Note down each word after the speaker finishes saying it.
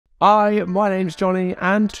Hi, my name's Johnny,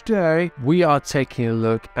 and today we are taking a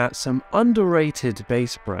look at some underrated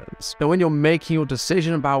bass brands. Now, when you're making your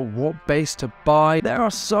decision about what bass to buy, there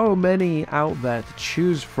are so many out there to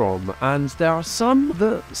choose from, and there are some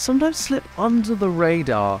that sometimes slip under the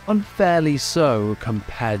radar, unfairly so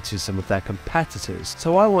compared to some of their competitors.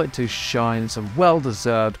 So I want to shine some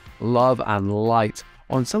well-deserved love and light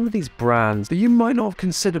on some of these brands that you might not have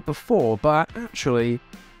considered before, but actually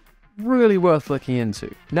really worth looking into.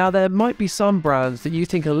 Now, there might be some brands that you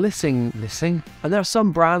think are missing, and there are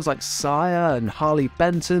some brands like Sire and Harley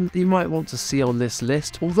Benton that you might want to see on this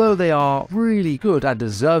list. Although they are really good and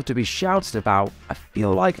deserve to be shouted about, I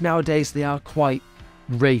feel like nowadays they are quite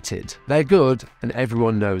rated. They're good and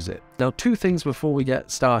everyone knows it. Now, two things before we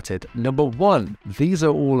get started. Number one, these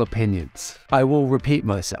are all opinions. I will repeat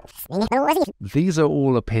myself. These are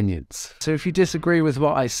all opinions. So if you disagree with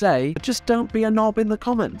what I say, just don't be a knob in the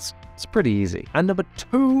comments. It's pretty easy. And number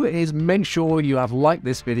two is make sure you have liked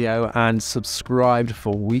this video and subscribed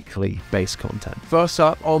for weekly bass content. First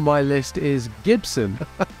up on my list is Gibson.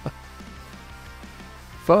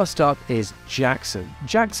 First up is Jackson.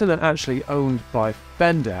 Jackson are actually owned by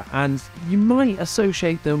Fender, and you might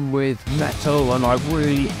associate them with metal and like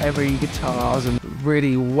really heavy guitars and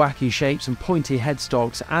really wacky shapes and pointy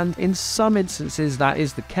headstocks, and in some instances that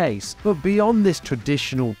is the case. But beyond this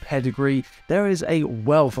traditional pedigree, there is a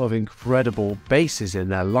wealth of incredible basses in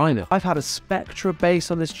their lineup. I've had a Spectra bass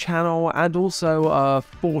on this channel and also a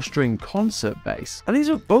 4-string concert bass, and these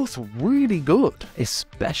are both really good,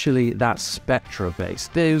 especially that Spectra bass.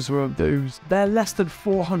 They're less than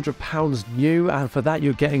 £400 new, and for that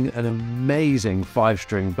you're getting an amazing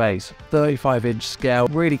 5-string bass, 35-inch scale,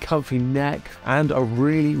 really comfy neck, and a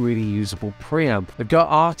really usable preamp. They've got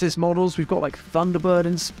artist models, we've got like Thunderbird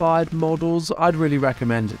inspired models. I'd really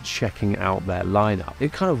recommend checking out their lineup.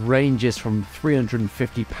 It kind of ranges from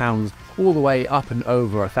 £350 all the way up and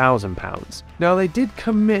over £1,000. Now, they did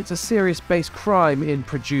commit a serious bass crime in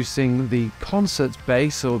producing the concert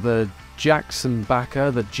bass, or the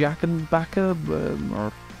Jackenbacker,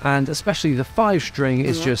 and especially the 5-string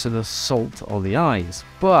is just an assault on the eyes.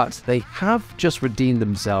 But they have just redeemed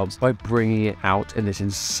themselves by bringing it out in this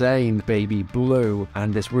insane baby blue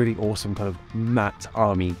and this really awesome kind of matte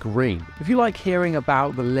army green. If you like hearing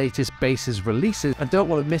about the latest basses releases and don't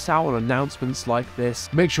want to miss out on announcements like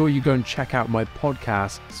this, make sure you go and check out my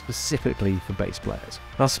podcast specifically for bass players.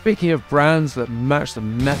 Now, speaking of brands that match the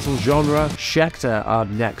metal genre, Schecter are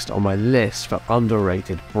next on my list for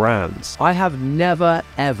underrated brands. I have never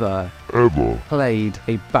ever played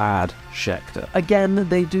a bad Schecter. Again,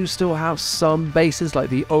 they do still have some basses like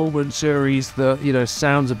the Omen series that, you know,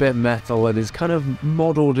 sounds a bit metal and is kind of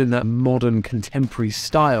modeled in that modern contemporary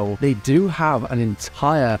style. They do have an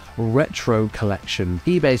entire retro collection.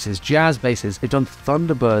 E-basses, jazz basses, they've done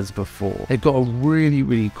Thunderbirds before. They've got a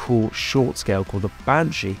really cool short scale called the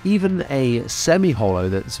Banshee, even a semi-hollow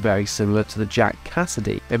that's very similar to the Jack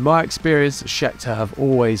Cassidy. In my experience, Schecter have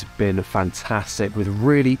always been fantastic with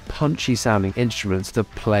really punchy sounding instruments that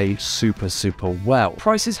play super well.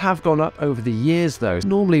 Prices have gone up over the years though,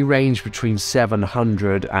 normally range between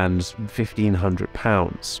 £700 and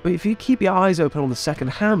 £1,500. But if you keep your eyes open on the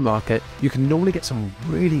second-hand market, you can normally get some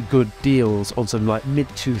really good deals on some like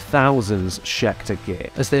mid-2000s Schecter gear,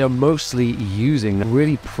 as they are mostly using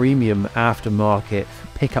really premium aftermarket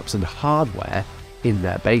pickups and hardware in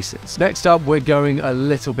their basses. Next up, we're going a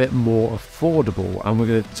little bit more affordable, and we're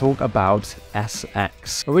going to talk about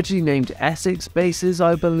SX. Originally named Essex basses,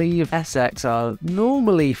 I believe, SX are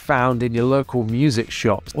normally found in your local music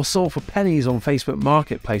shops or sold for pennies on Facebook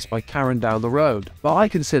Marketplace by Karen down the road. But I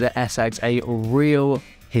consider SX a real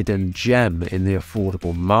hidden gem in the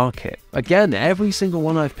affordable market. Again, every single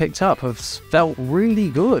one I've picked up has felt really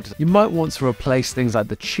good. You might want to replace things like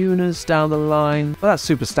the tuners down the line, but that's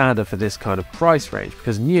super standard for this kind of price range,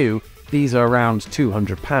 because new, these are around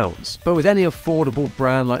 £200. But with any affordable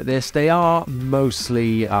brand like this, they are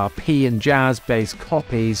mostly P and jazz based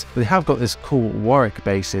copies, but they have got this cool Warwick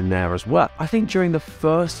bass in there as well. I think during the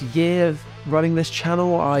first year of running this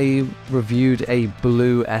channel, I reviewed a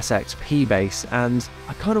blue SXP bass, and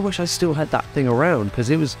I kind of wish I still had that thing around because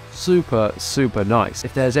it was super nice.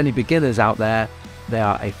 If there's any beginners out there, they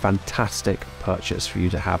are a fantastic purchase for you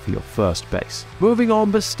to have for your first bass. Moving on,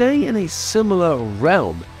 but staying in a similar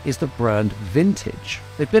realm, is the brand Vintage.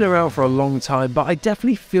 They've been around for a long time, but I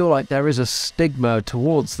definitely feel like there is a stigma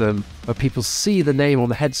towards them where people see the name on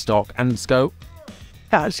the headstock and just go,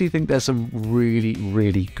 I actually think there's some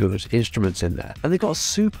really good instruments in there. And they've got a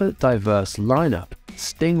super diverse lineup.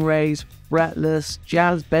 Stingrays, fretless,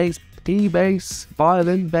 jazz bass, P bass,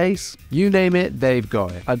 violin bass, you name it, they've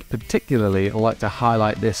got it. I'd particularly like to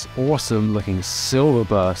highlight this awesome looking silver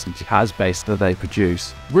burst jazz bass that they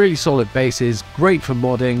produce. Really solid basses, great for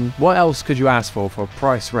modding. What else could you ask for a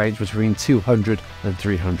price range between £200 and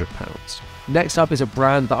 £300? Next up is a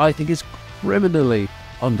brand that I think is criminally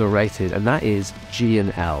underrated, and that is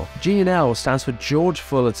G&L. G&L stands for George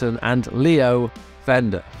Fullerton and Leo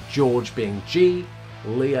Fender. George being G,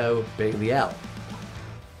 Leo being the L.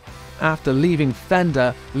 After leaving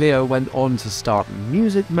Fender, Leo went on to start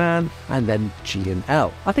Music Man and then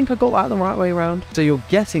G&L. I think I got that the right way around. So you're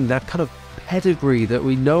getting that kind of pedigree that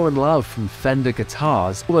we know and love from Fender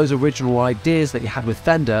guitars. All those original ideas that you had with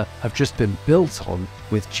Fender have just been built on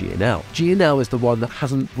with G&L. G&L is the one that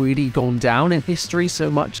hasn't really gone down in history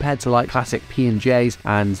so much compared to like classic P&Js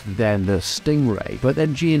and then the Stingray, but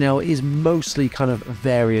then G&L is mostly kind of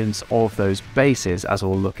variants of those basses, as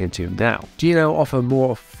we'll look into now. G&L offer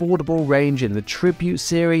more affordable range in the Tribute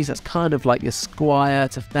series. That's kind of like your Squire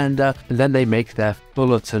to Fender, and then they make their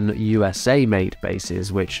Fullerton USA made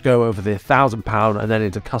basses, which go over the £1,000 and then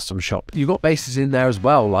into custom shop. You've got basses in there as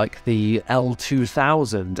well, like the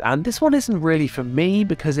L2000, and this one isn't really for me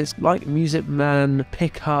because it's like Music Man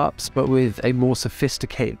pickups, but with a more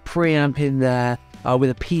sophisticated preamp in there, with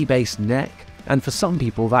a P-bass neck, and for some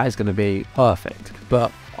people that is going to be perfect.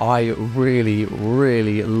 But I really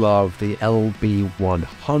love the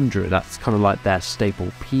LB100. That's kind of like their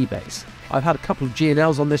staple P-bass. I've had a couple of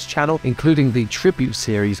G&Ls on this channel, including the Tribute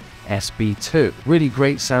Series SB2. Really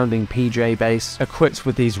great sounding PJ bass, equipped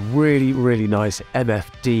with these really nice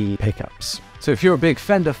MFD pickups. So if you're a big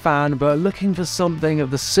Fender fan, but looking for something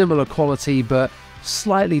of the similar quality, but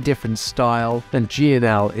slightly different style, then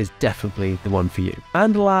G&L is definitely the one for you.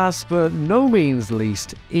 And last but no means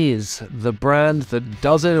least is the brand that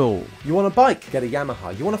does it all. You want a bike? Get a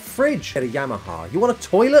Yamaha. You want a fridge? Get a Yamaha. You want a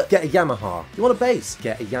toilet? Get a Yamaha. You want a bass?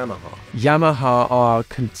 Get a Yamaha. Yamaha are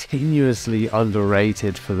continuously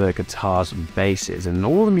underrated for their guitars and basses and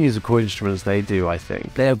all the musical instruments they do. I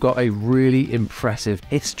think they have got a really impressive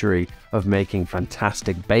history of making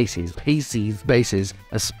fantastic basses, basses,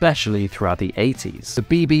 especially throughout the 80s. The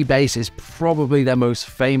BB bass is probably their most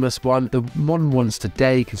famous one. The modern ones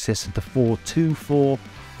today consist of the 424,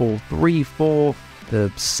 434,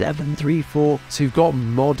 the 734. So you've got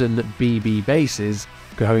modern BB basses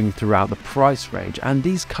going throughout the price range, and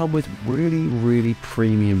these come with really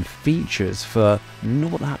premium features for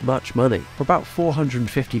not that much money. For about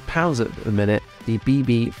 £450 at the minute, the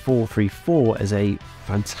BB434 is a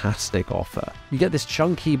fantastic offer. You get this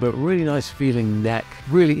chunky but really nice feeling neck,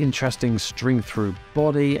 really interesting string through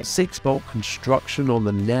body, 6-bolt construction on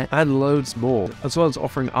the neck, and loads more, as well as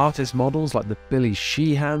offering artist models like the Billy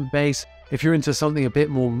Sheehan bass. If you're into something a bit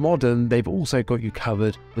more modern, they've also got you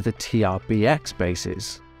covered with the TRBX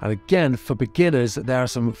basses. And again, for beginners, there are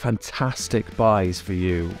some fantastic buys for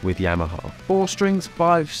you with Yamaha. 4 strings,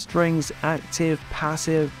 5 strings, active,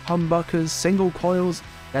 passive, humbuckers, single coils.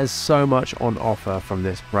 There's so much on offer from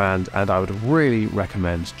this brand, and I would really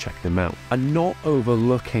recommend checking them out. And not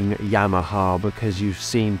overlooking Yamaha because you've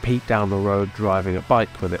seen Pete down the road driving a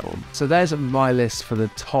bike with it on. So there's my list for the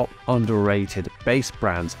top underrated bass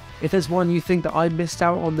brands. If there's one you think that I missed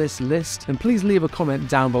out on this list, then please leave a comment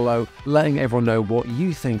down below letting everyone know what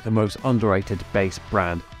you think the most underrated bass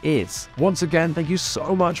brand is. Once again, thank you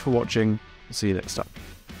so much for watching. See you next time.